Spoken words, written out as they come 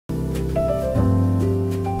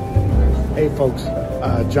Hey folks,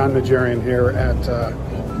 John Najarian here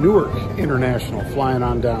at Newark International, flying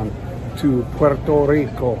on down to Puerto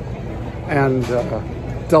Rico, and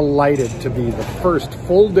delighted to be the first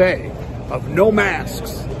full day of no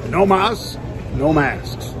masks. No masks, no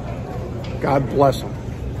masks. God bless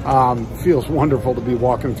them. Feels wonderful to be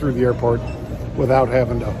walking through the airport without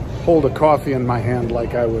having to hold a coffee in my hand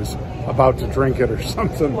like I was about to drink it or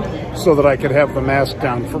something, so that I could have the mask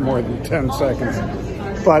down for more than 10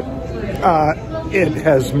 seconds. But it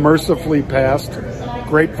has mercifully passed.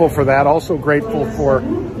 Grateful for that. Also grateful for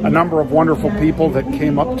a number of wonderful people that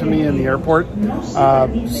came up to me in the airport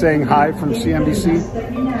saying hi from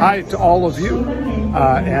CNBC. Hi to all of you.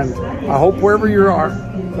 And I hope wherever you are,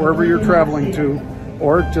 wherever you're traveling to,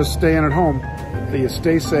 or just staying at home, that you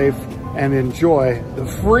stay safe and enjoy the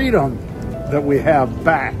freedom that we have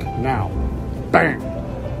back now. Bang!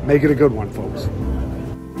 Make it a good one, folks.